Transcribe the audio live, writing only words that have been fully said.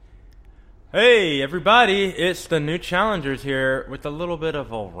Hey everybody, it's the new challengers here with a little bit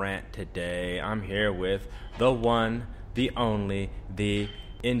of a rant today. I'm here with the one, the only, the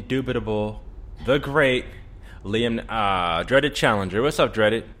indubitable, the great Liam, Dreaded Challenger. What's up,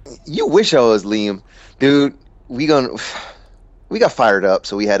 Dreaded? You wish I was Liam, dude. We got fired up,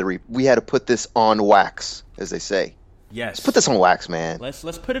 so we had to put this on wax, as they say. Yes. Let's put this on wax, man.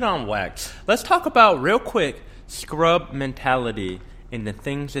 Let's put it on wax. Let's talk about real quick scrub mentality and the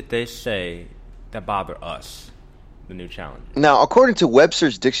things that they say that bother us, the new challenger. Now, according to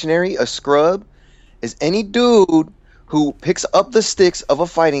Webster's dictionary, a scrub is any dude who picks up the sticks of a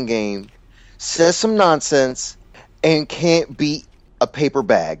fighting game, says some nonsense, and can't beat a paper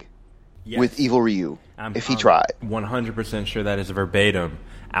bag with Evil Ryu if he tried. 100% sure that is verbatim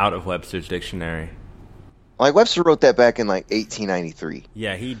out of Webster's dictionary. Like, Webster wrote that back in, 1893.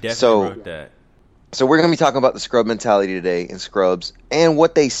 Yeah, he definitely wrote that. So we're going to be talking about the scrub mentality today and scrubs and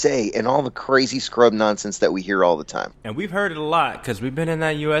what they say and all the crazy scrub nonsense that we hear all the time. And we've heard it a lot because we've been in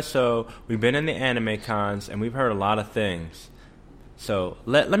that USO, we've been in the anime cons, and we've heard a lot of things. So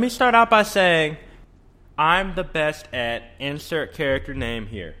let me start out by saying I'm the best at insert character name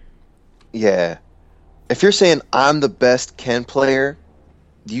here. Yeah. If you're saying I'm the best Ken player,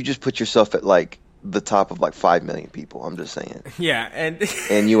 you just put yourself at the top of 5 million people. I'm just saying. Yeah,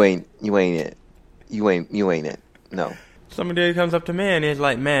 and you ain't it. You ain't it. No. Somebody comes up to me and he's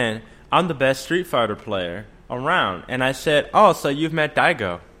like, "Man, I'm the best Street Fighter player around." And I said, "Oh, so you've met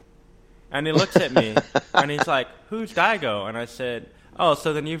Daigo?" And he looks at me and he's like, "Who's Daigo?" And I said, "Oh,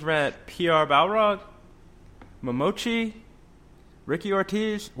 so then you've met PR Balrog, Momochi, Ricky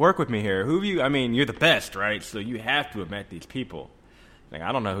Ortiz? Work with me here. Who have you? I mean, you're the best, right? So you have to have met these people." Like,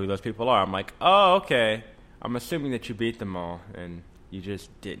 I don't know who those people are. I'm like, "Oh, okay. I'm assuming that you beat them all and you just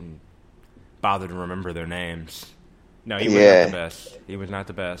didn't bother to remember their names." No, he was not the best. He was not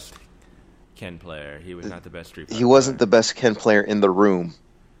the best Ken player. He was not the best Street Fighter He wasn't player. the best Ken player in the room.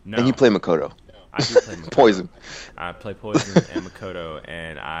 No. And you play Makoto. I do play Makoto. Poison. I play Poison and Makoto,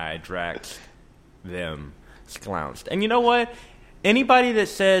 and I draxed them sclounced. And you know what? Anybody that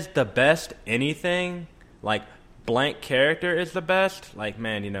says the best anything, like blank character is the best, like,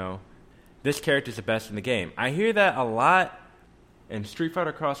 man, this character's the best in the game. I hear that a lot in Street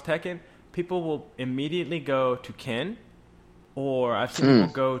Fighter Cross Tekken. People will immediately go to Ken, or I've seen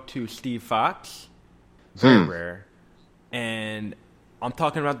people go to Steve Fox. Very rare. And I'm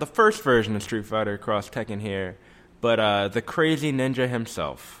talking about the first version of Street Fighter Cross Tekken here, but the crazy ninja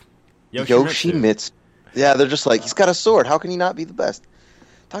himself, Yoshimitsu. Yeah, they're just like, he's got a sword. How can he not be the best?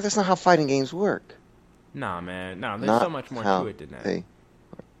 Dog, that's not how fighting games work. Nah, man. No, there's so much more to it than that. It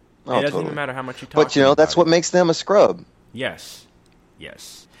doesn't even matter how much you talk. But, that's what makes them a scrub. Yes.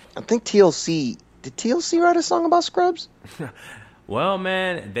 I think TLC... Did TLC write a song about scrubs? Well,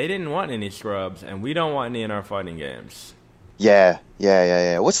 man, they didn't want any scrubs, and we don't want any in our fighting games. Yeah.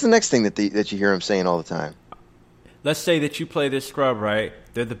 What's the next thing that you hear them saying all the time? Let's say that you play this scrub, right?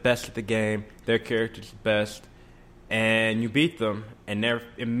 They're the best at the game. Their character's the best. And you beat them, and their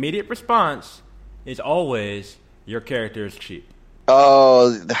immediate response is always, your character is cheap.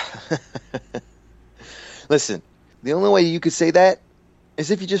 Oh, listen, the only way you could say that is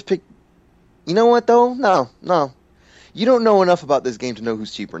if you just pick... You know what, though? No. You don't know enough about this game to know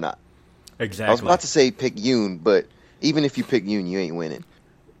who's cheap or not. Exactly. I was about to say pick Yoon, but even if you pick Yoon, you ain't winning.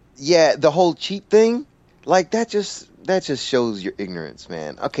 Yeah, the whole cheap thing, that just shows your ignorance,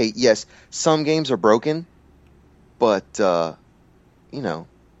 man. Okay, yes, some games are broken, but,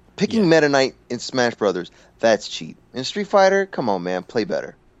 picking Meta Knight in Smash Brothers, that's cheap. In Street Fighter, come on, man, play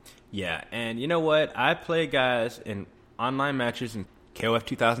better. Yeah, and you know what? I play guys in online matches in KOF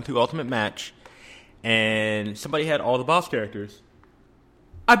 2002 Ultimate Match, and somebody had all the boss characters.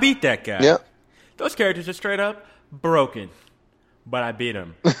 I beat that guy. Yep. Those characters are straight up broken, but I beat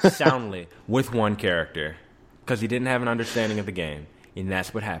him soundly with one character because he didn't have an understanding of the game. And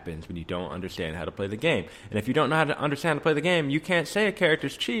that's what happens when you don't understand how to play the game. And if you don't know how to understand how to play the game, you can't say a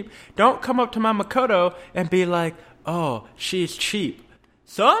character's cheap. Don't come up to my Makoto and be like, "Oh, she's cheap."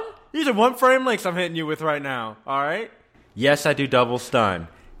 Son, these are one frame links I'm hitting you with right now, all right? Yes, I do double stun.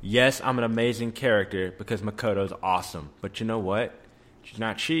 Yes, I'm an amazing character because Makoto's awesome. But you know what? She's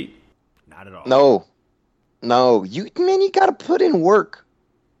not cheap. Not at all. No. You gotta put in work.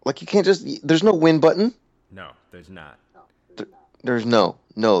 You can't just... There's no win button. No, there's not. There's there's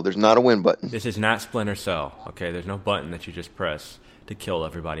not a win button. This is not Splinter Cell, okay? There's no button that you just press to kill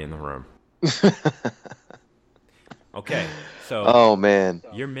everybody in the room. Okay, so... Oh, man.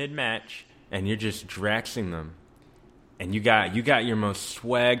 You're mid-match, and you're just draxing them. And you got your most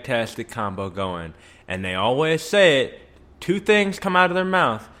swag-tastic combo going. And they always say it. Two things come out of their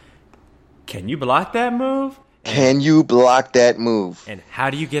mouth. Can you block that move? Can you block that move? And how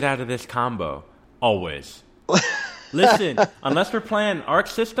do you get out of this combo? Always. Listen, unless we're playing Arc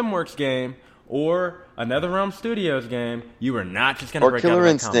System Works game or another Realm Studios game, you are not just going to break out of that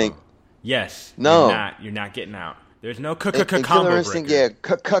Instinct. combo. Yes. No. You're not getting out. There's no Killer combo Instinct,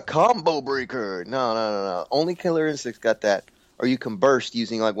 breaker. yeah, combo breaker. No. Only Killer Instinct's got that. Or you can burst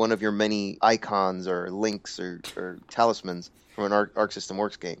using like one of your many icons or links or talismans from an Arc System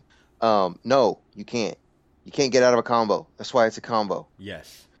Works game. No, you can't. You can't get out of a combo. That's why it's a combo.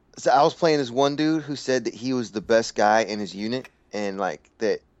 Yes. So I was playing this one dude who said that he was the best guy in his unit and like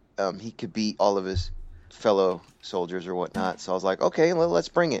that he could beat all of his fellow soldiers or whatnot. So I was like, okay, let's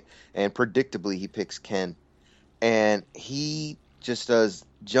bring it. And predictably, he picks Ken. And he just does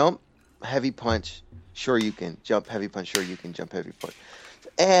jump, heavy punch, sure you can. Jump, heavy punch, sure you can. Jump, heavy punch.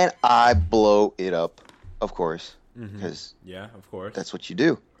 And I blow it up, of course. Because yeah, of course. That's what you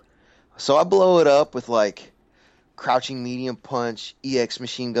do. So I blow it up with like crouching medium punch, EX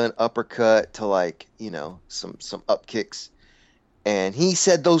machine gun uppercut to like, some up kicks. And he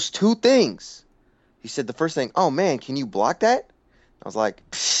said those two things. He said the first thing, oh man, can you block that? I was like,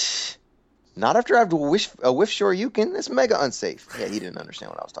 psh. Not after I have to whiff sure you can. It's mega unsafe. Yeah, he didn't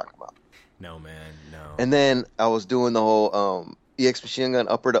understand what I was talking about. No, man, no. And then I was doing the whole EX machine gun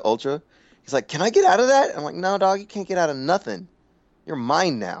upper to ultra. He's like, can I get out of that? I'm like, no, dog, you can't get out of nothing. You're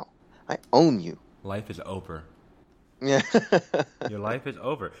mine now. I own you. Life is over. Yeah. Your life is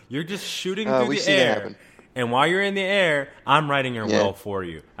over. You're just shooting through the air. And while you're in the air, I'm writing your will for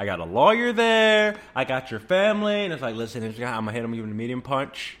you. I got a lawyer there. I got your family. And it's like, listen, I'm going to hit him with a medium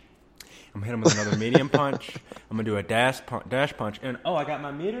punch. I'm going to hit him with another medium punch. I'm going to do a dash punch. And, I got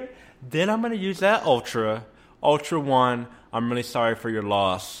my meter. Then I'm going to use that Ultra 1. I'm really sorry for your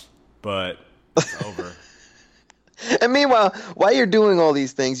loss, but it's over. And meanwhile, while you're doing all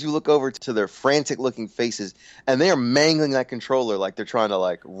these things, you look over to their frantic-looking faces, and they are mangling that controller like they're trying to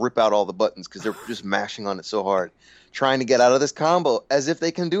like rip out all the buttons because they're just mashing on it so hard, trying to get out of this combo as if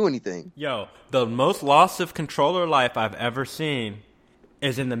they can do anything. Yo, the most loss of controller life I've ever seen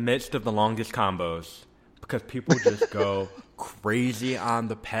is in the midst of the longest combos because people just go crazy on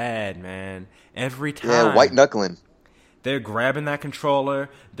the pad, man. Every time. Yeah, white knuckling. They're grabbing that controller.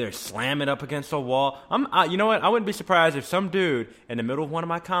 They're slamming up against a wall. You know what? I wouldn't be surprised if some dude in the middle of one of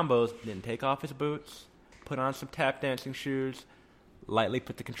my combos didn't take off his boots, put on some tap dancing shoes, lightly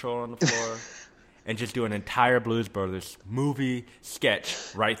put the controller on the floor, and just do an entire Blues Brothers movie sketch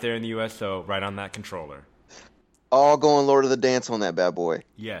right there in the USO, right on that controller. All going Lord of the Dance on that bad boy.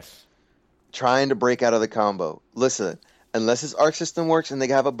 Yes. Trying to break out of the combo. Listen, unless it's Arc System Works and they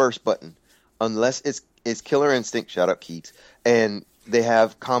have a burst button, unless it's Killer Instinct, shout out Keats, and they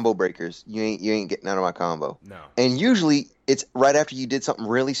have combo breakers, you ain't getting out of my combo. No. And usually it's right after you did something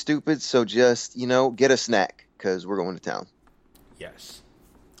really stupid, so just, get a snack, because we're going to town. Yes.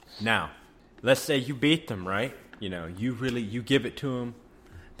 Now, let's say you beat them, right? You give it to them,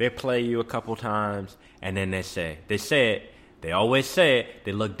 they play you a couple times, and then they always say it,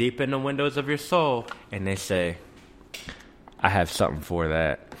 they look deep in the windows of your soul, and they say, I have something for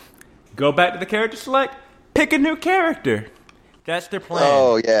that. Go back to the character select, pick a new character. That's their plan.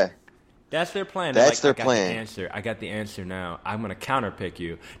 Oh, yeah. That's their plan. That's their plan. I got the answer now. I'm going to counterpick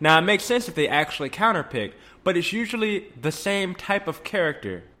you. Now, it makes sense if they actually counterpick, but it's usually the same type of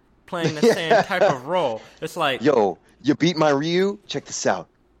character playing the same type of role. It's like... Yo, you beat my Ryu? Check this out.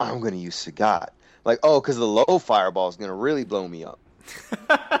 I'm going to use Sagat. Like, because the low fireball is going to really blow me up.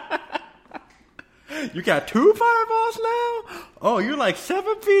 You got 2 fireballs now? Oh, you're like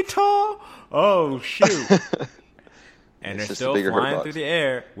 7 feet tall? Oh, shoot. And they're still flying through the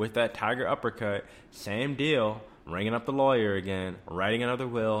air with that tiger uppercut. Same deal. Ringing up the lawyer again, writing another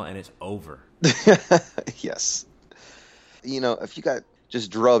will, and it's over. Yes. If you got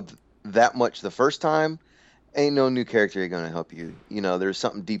just drubbed that much the first time, ain't no new character going to help you. There's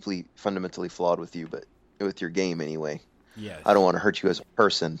something deeply, fundamentally flawed with you, but with your game anyway. Yes. I don't want to hurt you as a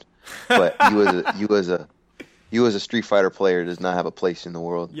person, but you as a Street Fighter player does not have a place in the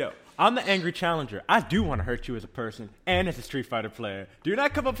world. Yo, I'm the angry challenger. I do want to hurt you as a person and as a Street Fighter player. Do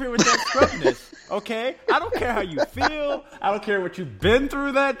not come up here with that scrubbiness, okay? I don't care how you feel. I don't care what you've been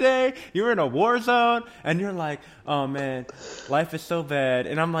through that day. You're in a war zone, and you're like, oh, man, life is so bad.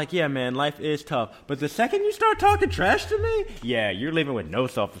 And I'm like, yeah, man, life is tough. But the second you start talking trash to me, yeah, you're leaving with no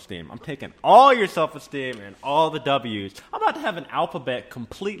self-esteem. I'm taking all your self-esteem and all the W's. I'm about to have an alphabet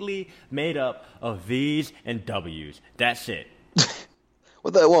completely made up of V's and W's. That's it.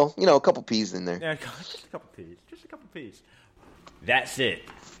 Well, a couple P's in there. Yeah, just a couple P's. Just a couple P's. That's it.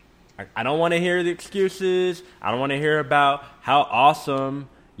 I don't want to hear the excuses. I don't want to hear about how awesome,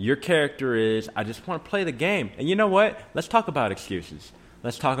 Your character is, I just want to play the game. And you know what? Let's talk about excuses.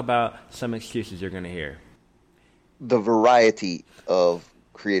 Let's talk about some excuses you're going to hear. The variety of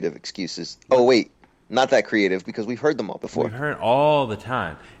creative excuses. Oh, wait. Not that creative, because we've heard them all before. We've heard all the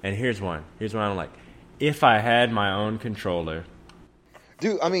time. And here's one. Here's one I'm like, if I had my own controller.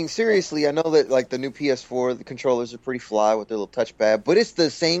 Dude, I mean, seriously, I know that like the new PS4, the controllers are pretty fly with their little touchpad, but it's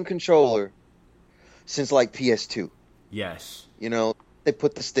the same controller since like PS2. Yes. You know, they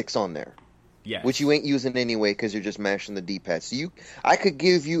put the sticks on there. Yes. Which you ain't using anyway because you're just mashing the D-pad. So I could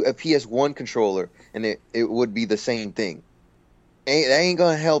give you a PS1 controller and it would be the same thing. That ain't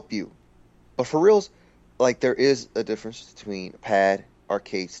gonna help you. But for reals, like there is a difference between a pad,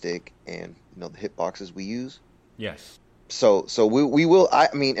 arcade stick, and the hitboxes we use. Yes. So we will. I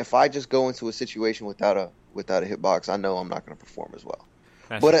mean, if I just go into a situation without a hitbox, I know I'm not going to perform as well.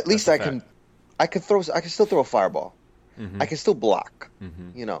 But at least I can still throw a fireball. Mm-hmm. I can still block.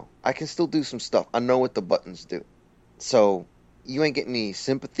 Mm-hmm. I can still do some stuff. I know what the buttons do. So you ain't getting any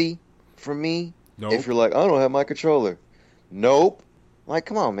sympathy from me if you're like, I don't have my controller. Nope. Like,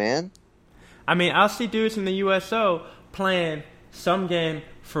 come on, man. I mean, I'll see dudes in the USO playing some game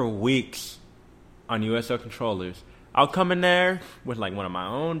for weeks on USO controllers. I'll come in there with like one of my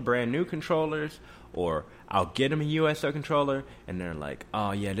own brand new controllers, or I'll get them a USO controller, and they're like,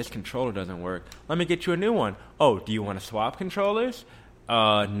 oh yeah, this controller doesn't work. Let me get you a new one. Oh, do you want to swap controllers?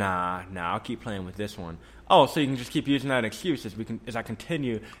 Nah, I'll keep playing with this one. Oh, so you can just keep using that excuse as I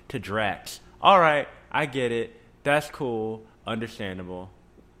continue to Drax. All right, I get it. That's cool. Understandable.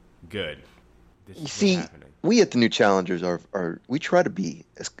 Good. This is See, we at the New Challengers we try to be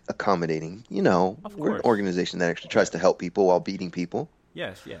accommodating. We're an organization that actually tries to help people while beating people.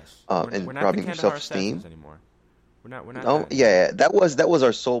 Yes. And we're not robbing the your self-esteem anymore. We're not. Oh yeah, that was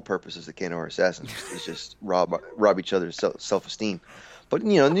our sole purpose as the Kandahar Assassins. Is just rob each other's self-esteem. But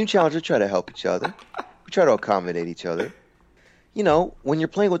New Challengers try to help each other. We try to accommodate each other. When you're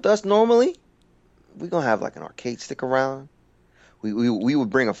playing with us normally, we're gonna have like an arcade stick around. We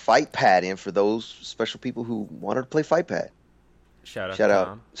would bring a fight pad in for those special people who wanted to play fight pad. Shout out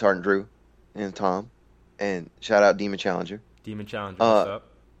Tom. Sergeant Drew and Tom, and shout out Demon Challenger. What's up?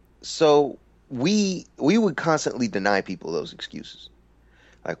 So we would constantly deny people those excuses.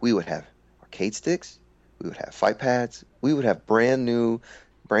 Like we would have arcade sticks, we would have fight pads, we would have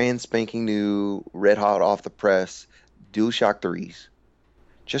brand spanking new, red hot off the press DualShock 3s,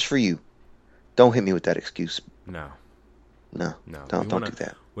 just for you. Don't hit me with that excuse. No. Don't do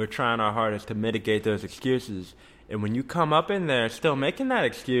that. We're trying our hardest to mitigate those excuses. And when you come up in there still making that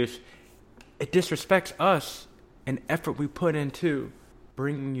excuse, it disrespects us and effort we put into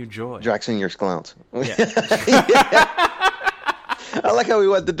bringing you joy. Jackson, you're clowns. Yeah. I like how we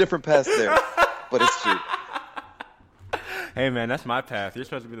went the different paths there, but it's true. Hey, man, that's my path. You're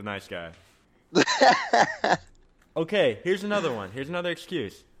supposed to be the nice guy. Okay, here's another one. Here's another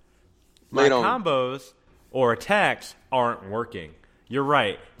excuse. My combos or attacks aren't working. You're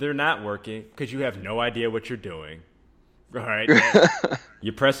right. They're not working because you have no idea what you're doing. All right?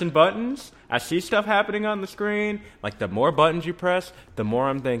 You're pressing buttons. I see stuff happening on the screen. Like, the more buttons you press, the more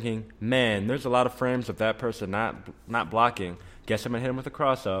I'm thinking, man, there's a lot of frames of that person not blocking. Guess I'm going to hit him with a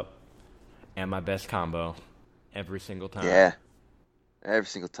cross-up and my best combo every single time. Yeah. Every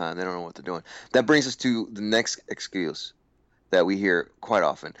single time. They don't know what they're doing. That brings us to the next excuse that we hear quite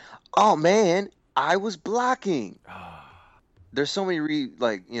often. Oh, man, I was blocking. There's so many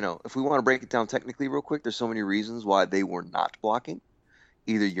if we want to break it down technically real quick, there's so many reasons why they were not blocking.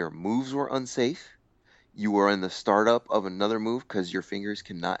 Either your moves were unsafe, you were in the startup of another move because your fingers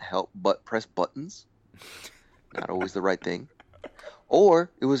cannot help but press buttons. Not always the right thing. Or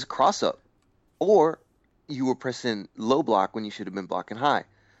it was a cross-up. Or you were pressing low block when you should have been blocking high.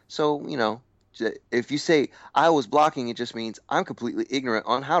 So, if you say, I was blocking, it just means I'm completely ignorant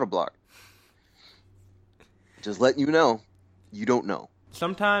on how to block. Just letting you know, you don't know.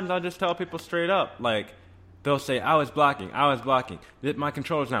 Sometimes I'll just tell people straight up, like, they'll say, I was blocking. My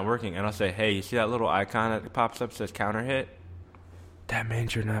controller's not working. And I'll say, hey, you see that little icon that pops up that says counter hit? That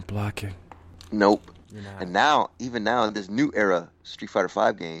means you're not blocking. Nope. And even now, in this new era Street Fighter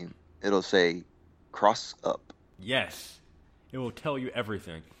V game, it'll say cross up. Yes. It will tell you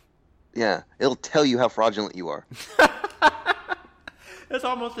everything. Yeah. It'll tell you how fraudulent you are. It's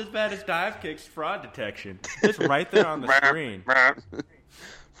almost as bad as dive kicks fraud detection. It's right there on the screen.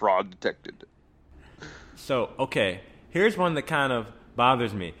 Fraud detected. So, okay, here's one that kind of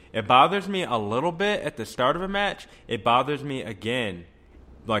bothers me. It bothers me a little bit at the start of a match. It bothers me again,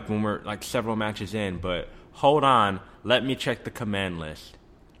 like when we're like several matches in. But hold on, let me check the command list.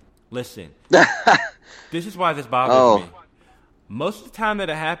 Listen, this is why this bothers me. Most of the time that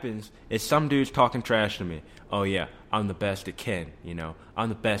it happens is some dude's talking trash to me. Oh, yeah, I'm the best at Ken, I'm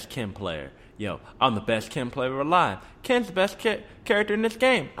the best Ken player. Yo, I'm the best Ken player alive. Ken's the best character in this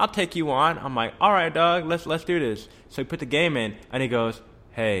game. I'll take you on. I'm like, all right, dog, let's do this. So he put the game in, and he goes,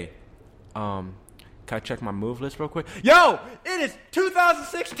 hey, can I check my move list real quick? Yo, it is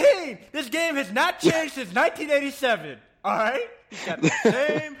 2016. This game has not changed since 1987. All right? He's got the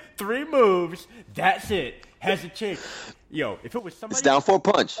same 3 moves. That's it. Hasn't changed. Yo, if it was somebody... It's down 4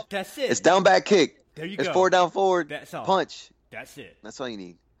 punch. That's it. It's down back kick. There you it's go. It's 4 down forward. That's all. Punch. That's it. That's all you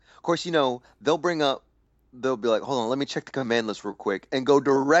need. Of course, they'll be like, hold on, let me check the command list real quick, and go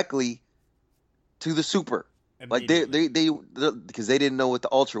directly to the super. Like they because they didn't know what the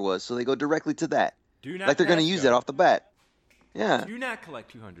ultra was, so they go directly to that. Like they're going to use that off the bat. Yeah. Do not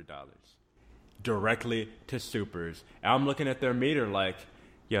collect $200 directly to supers. And I'm looking at their meter like,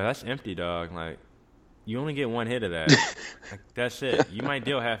 yo, that's empty, dog. Like, you only get 1 hit of that. Like, that's it. You might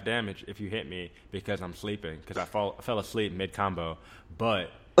deal half damage if you hit me because I'm sleeping, because I fell asleep mid-combo.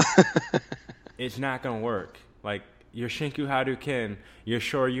 But it's not going to work. Like, your Shinku Hadouken, your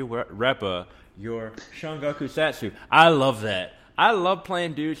Shoryu Reppa, your Shungoku Satsu. I love that. I love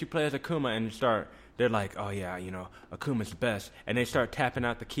playing dudes who play as Akuma and they're like, oh, yeah, Akuma's the best. And they start tapping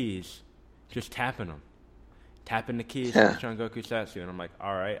out the keys. Just tapping them. Tapping the keys with Shungoku Satsu. And I'm like,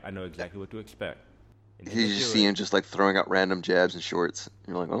 all right, I know exactly what to expect. You just see him just like throwing out random jabs and shorts.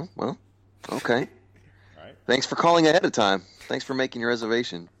 You're like, oh, well, okay. All right. Thanks for calling ahead of time. Thanks for making your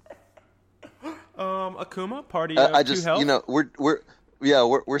reservation. Akuma, party I just, 2 health?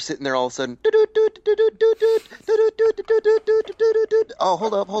 we're sitting there all of a sudden. Oh,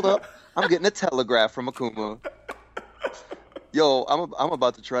 hold up. I'm getting a telegraph from Akuma. Yo, I'm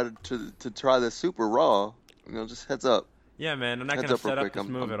about to try to try this super raw. Just heads up. Yeah, man, I'm not going to set up this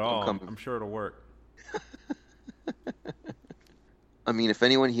move at all. I'm sure it'll work. I mean, if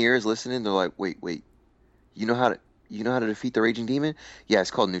anyone here is listening, they're like, wait, you know how to defeat the Raging Demon? Yeah,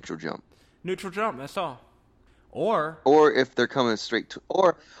 it's called neutral jump. Neutral jump, that's all. Or if they're coming straight to,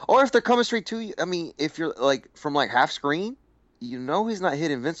 or if they're coming straight to you. I mean, if you're like from like half screen, he's not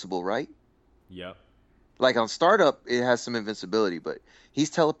hit invincible, right? Yep. Like on startup, it has some invincibility, but he's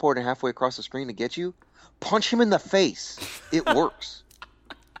teleporting halfway across the screen to get you. Punch him in the face. It works.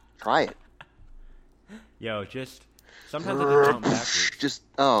 Try it. Yo, sometimes I just jump backwards.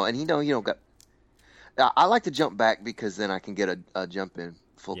 And you don't got. I like to jump back because then I can get a jump in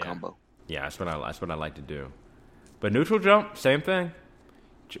full combo. Yeah, that's what I like to do. But neutral jump, same thing.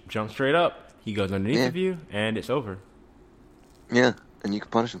 Jump straight up. He goes underneath of you, and it's over. Yeah, and you can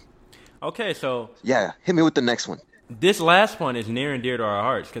punish him. Okay, so yeah, hit me with the next one. This last one is near and dear to our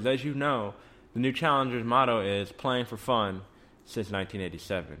hearts because, as you know, the new Challenger's motto is playing for fun since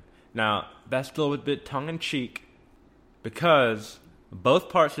 1987. Now, that's still a bit tongue-in-cheek because both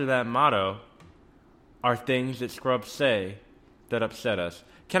parts of that motto are things that scrubs say that upset us.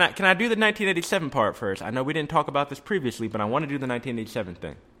 Can I do the 1987 part first? I know we didn't talk about this previously, but I want to do the 1987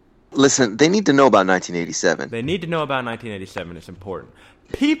 thing. Listen, they need to know about 1987. They need to know about 1987. It's important.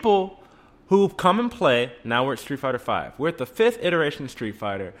 People who come and play, now we're at Street Fighter V. We're at the 5th iteration of Street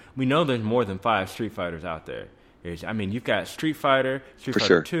Fighter. We know there's more than 5 Street Fighters out there. You've got Street Fighter, Street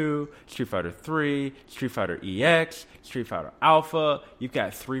Fighter 2, Street Fighter 3, Street Fighter EX, Street Fighter Alpha. You've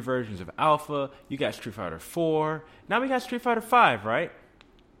got 3 versions of Alpha. You got Street Fighter 4. Now we got Street Fighter 5, right?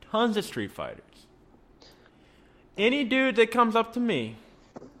 Tons of Street Fighters. Any dude that comes up to me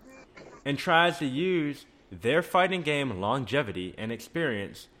and tries to use their fighting game longevity and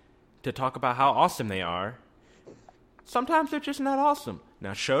experience to talk about how awesome they are, sometimes they're just not awesome.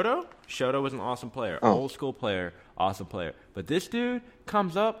 Now, Shoto was an awesome player. Old school player, awesome player. But this dude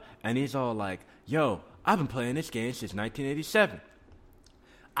comes up and he's all like, yo, I've been playing this game since 1987.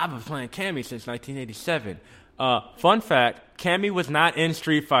 I've been playing Cammy since 1987. Fun fact, Cammy was not in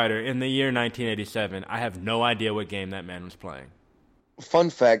Street Fighter in the year 1987. I have no idea what game that man was playing. Fun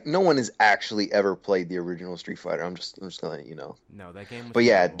fact, no one has actually ever played the original Street Fighter. I'm just going to let you know. No, that game was But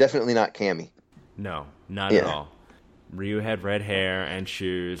yeah, definitely not Cammy. No, not at all. Ryu had red hair and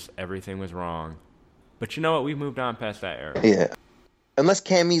shoes. Everything was wrong. But you know what? We moved on past that era. Yeah. Unless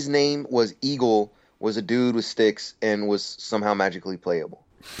Cammy's name was Eagle, was a dude with sticks, and was somehow magically playable.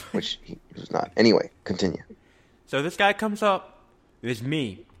 Which he was not. Anyway, continue. So this guy comes up. It's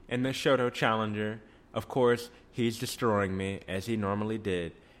me and the Shoto Challenger. Of course, he's destroying me, as he normally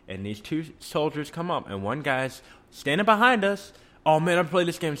did. And these 2 soldiers come up, and one guy's standing behind us. Oh, man, I've played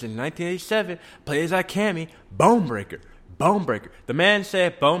this game since 1987. Play as I Cammy. Bone breaker. The man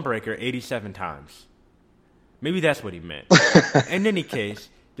said bone breaker 87 times. Maybe that's what he meant. In any case,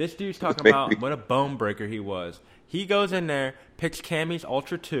 this dude's talking about what a bone breaker he was. He goes in there, picks Cammy's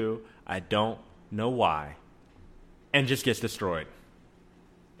Ultra 2. I don't know why. And just gets destroyed.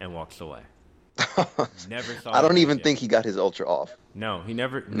 And walks away. Never saw I don't him even again. think he got his Ultra off. No, he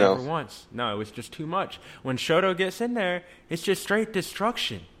never No. once. No, it was just too much. When Shoto gets in there, it's just straight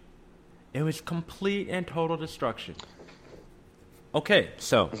destruction. It was complete and total destruction. Okay,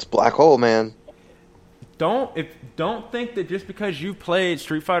 so It's black hole, man. don't think that just because you played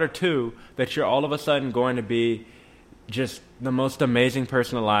Street Fighter 2 that you're all of a sudden going to be just the most amazing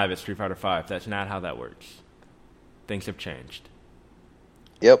person alive at Street Fighter 5. That's not how that works. Things have changed.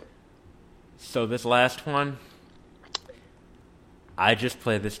 Yep. So this last one, I just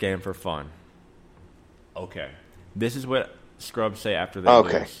played this game for fun. Okay. This is what scrubs say after they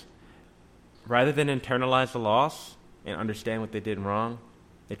lose. Rather than internalize the loss and understand what they did wrong,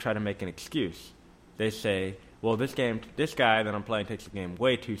 they try to make an excuse. They say, well, this guy that I'm playing takes the game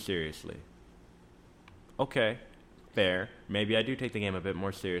way too seriously. Okay, fair. Maybe I do take the game a bit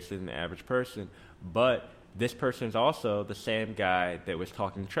more seriously than the average person, but this person's also the same guy that was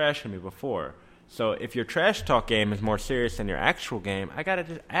talking trash to me before. So if your trash talk game is more serious than your actual game, I gotta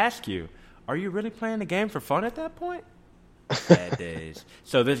just ask you, are you really playing the game for fun at that point? Bad days.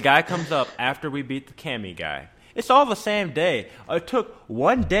 So this guy comes up after we beat the Cammy guy. It's all the same day. It took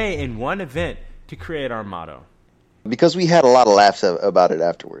one day in one event to create our motto. Because we had a lot of laughs about it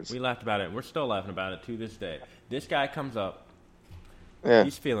afterwards. We laughed about it. We're still laughing about it to this day. This guy comes up. Yeah.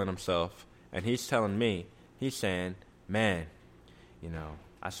 He's feeling himself. And he's telling me, he's saying, man, you know,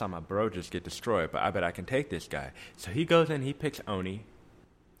 I saw my bro just get destroyed, but I bet I can take this guy. So he goes in, he picks Oni.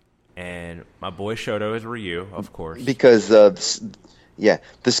 And my boy Shoto is Ryu, of course. Because, the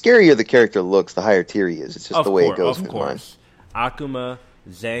scarier the character looks, the higher tier he is. It's just the way it goes in his mind. Akuma,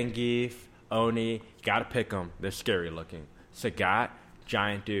 Zangief, Oni, gotta pick them. They're scary looking. Sagat,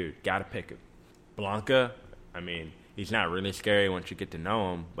 giant dude, gotta pick him. Blanca, I mean, he's not really scary once you get to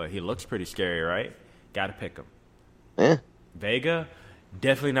know him, but he looks pretty scary, right? Gotta pick him. Yeah. Vega,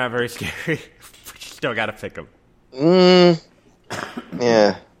 definitely not very scary, but you still gotta pick him.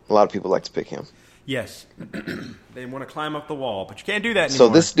 Yeah, a lot of people like to pick him. Yes. They want to climb up the wall, but you can't do that anymore. So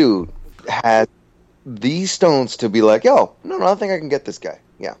this dude had these stones to be like, yo, no, I think I can get this guy.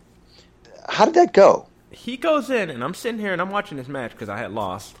 Yeah. How did that go? He goes in, and I'm sitting here, and I'm watching this match because I had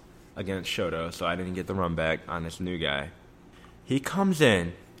lost against Shoto, so I didn't get the run back on this new guy. He comes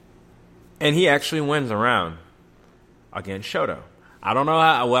in, and he actually wins a round against Shoto. I don't know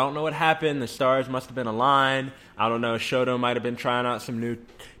I don't know what happened. The stars must have been aligned. I don't know. Shoto might have been trying out some new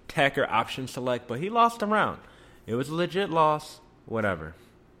tech or option select, but he lost a round. It was a legit loss. Whatever.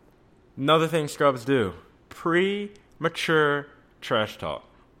 Another thing scrubs do. Premature trash talk.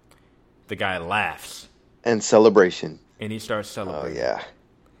 The guy laughs. And celebration. And he starts celebrating. Oh, yeah.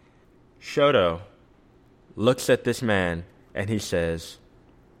 Shoto looks at this man and he says,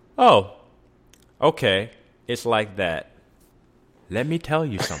 oh, okay, it's like that. Let me tell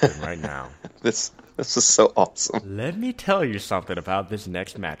you something right now. This is so awesome. Let me tell you something about this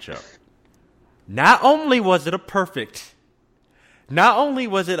next matchup. Not only was it a perfect, not only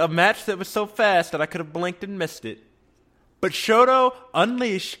was it a match that was so fast that I could have blinked and missed it, but Shoto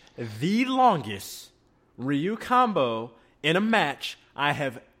unleashed the longest Ryu combo in a match I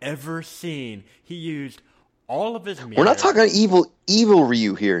have ever seen. He used all of his mirror. We're not talking evil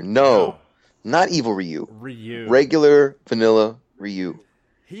Ryu here. No. Not evil Ryu. Ryu. Regular, vanilla Ryu.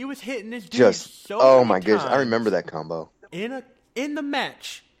 He was hitting this dude Just, so oh many my goodness, times. I remember that combo. In the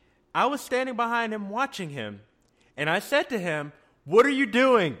match, I was standing behind him watching him, and I said to him, what are you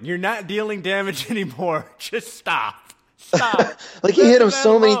doing? You're not dealing damage anymore. Just stop. Stop. Like he hit him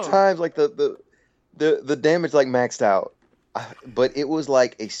so many alone. times, like the damage like maxed out. But it was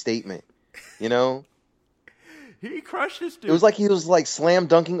like a statement, you know? He crushed this dude. It was like he was like slam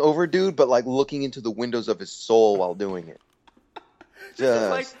dunking over a dude, but like looking into the windows of his soul while doing it. Just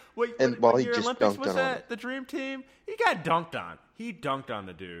like when while he your just Olympics dunked was on at him. the Dream Team, he got dunked on. He dunked on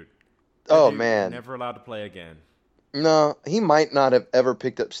the dude. Oh Dude man. never allowed to play again. No, he might not have ever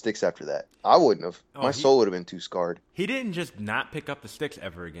picked up sticks after that. I wouldn't have. Oh, My soul would have been too scarred. He didn't just not pick up the sticks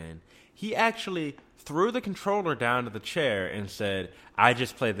ever again. He actually threw the controller down to the chair and said, I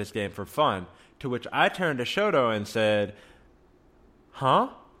just played this game for fun. To which I turned to Shoto and said, huh?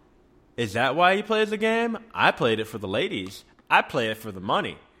 Is that why he plays the game? I played it for the ladies. I play it for the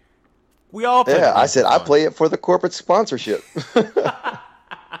money. We all play Yeah, I said I play it for the corporate sponsorship.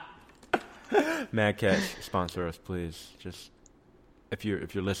 Mad Catch, sponsor us, please. Just if you're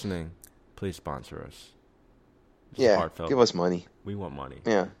listening, please sponsor us. It's Yeah, heartfelt. give us money. We want money.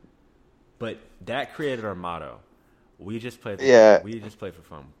 Yeah. But that created our motto. We just play. Yeah. We just play for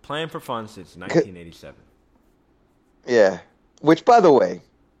fun. Playing for fun since 1987. Yeah. Which, by the way,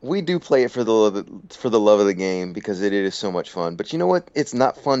 we do play it for the love of the game because it is so much fun. But you know what? It's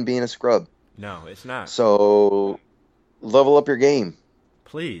not fun being a scrub. No, it's not. So level up your game, and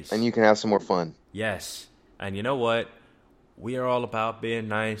Please. you can have some more fun. Yes. And you know what? We are all about being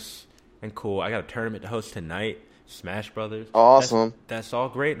nice and cool. I got a tournament to host tonight. Smash Brothers. Awesome. That's all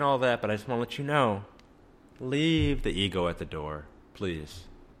great and all that, but I just want to let you know. Leave the ego at the door, please.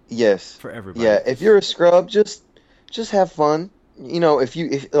 Yes. For everybody. Yeah. If you're a scrub, just have fun. You know, if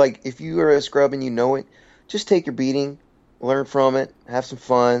you are a scrub and you know it, just take your beating, learn from it, have some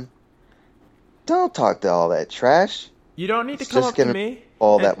fun. Don't talk to all that trash. You don't need to It's come just up to gonna me.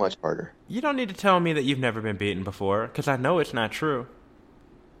 all and that much harder. You don't need to tell me that you've never been beaten before, because I know it's not true.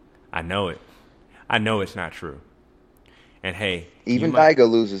 I know it. I know it's not true. And hey, Even Daigo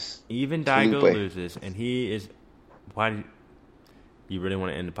loses. Even to Daigo Lupe. loses, and he is. Why do you really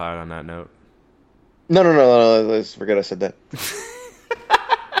want to end the pod on that note? No. Let's forget I said that.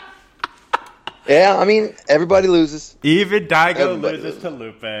 Yeah, I mean, everybody loses. Even Daigo Everybody loses to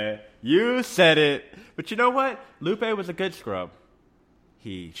Lupe. You said it. But you know what? Lupe was a good scrub.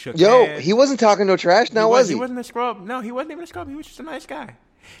 He shook hands. He wasn't talking no trash, now was he? He wasn't a scrub. No, he wasn't even a scrub. He was just a nice guy.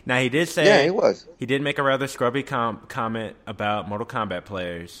 Now, he did say... Yeah, he was. He did make a rather scrubby comment about Mortal Kombat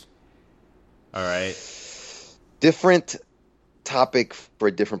players. All right? Different topic for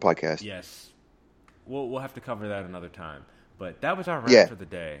a different podcast. Yes. We'll have to cover that another time. But that was our rant Yeah. for the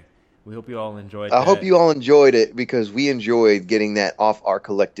day. We hope you all enjoyed I hope you all enjoyed it because we enjoyed getting that off our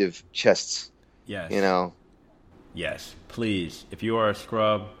collective chests. Yes. You know? Yes. Please, if you are a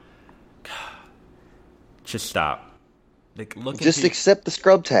scrub, just stop. Like, Just accept the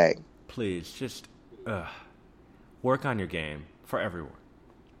scrub tag. Please, just work on your game for everyone.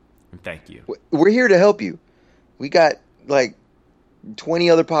 And thank you. We're here to help you. We got like 20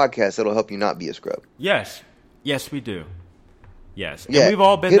 other podcasts that'll help you not be a scrub. Yes. Yes, we do. Yes. And Yeah, we've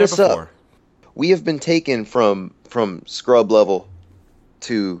all been hit there us up. before. We have been taken from scrub level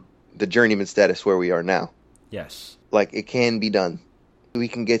to the journeyman status where we are now. Yes. Like, it can be done. We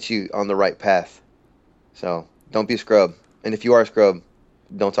can get you on the right path. So, don't be a scrub. And if you are a scrub,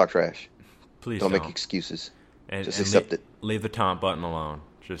 don't talk trash. Please Don't make excuses. And, Just and accept it. Leave the taunt button alone.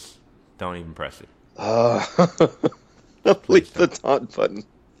 Just don't even press it. Leave the taunt button.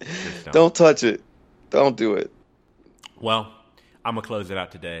 Just Don't touch it. Don't do it. Well, I'm going to close it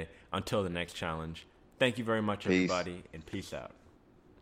out today. Until the next challenge. Thank you very much, Peace. everybody, and peace out.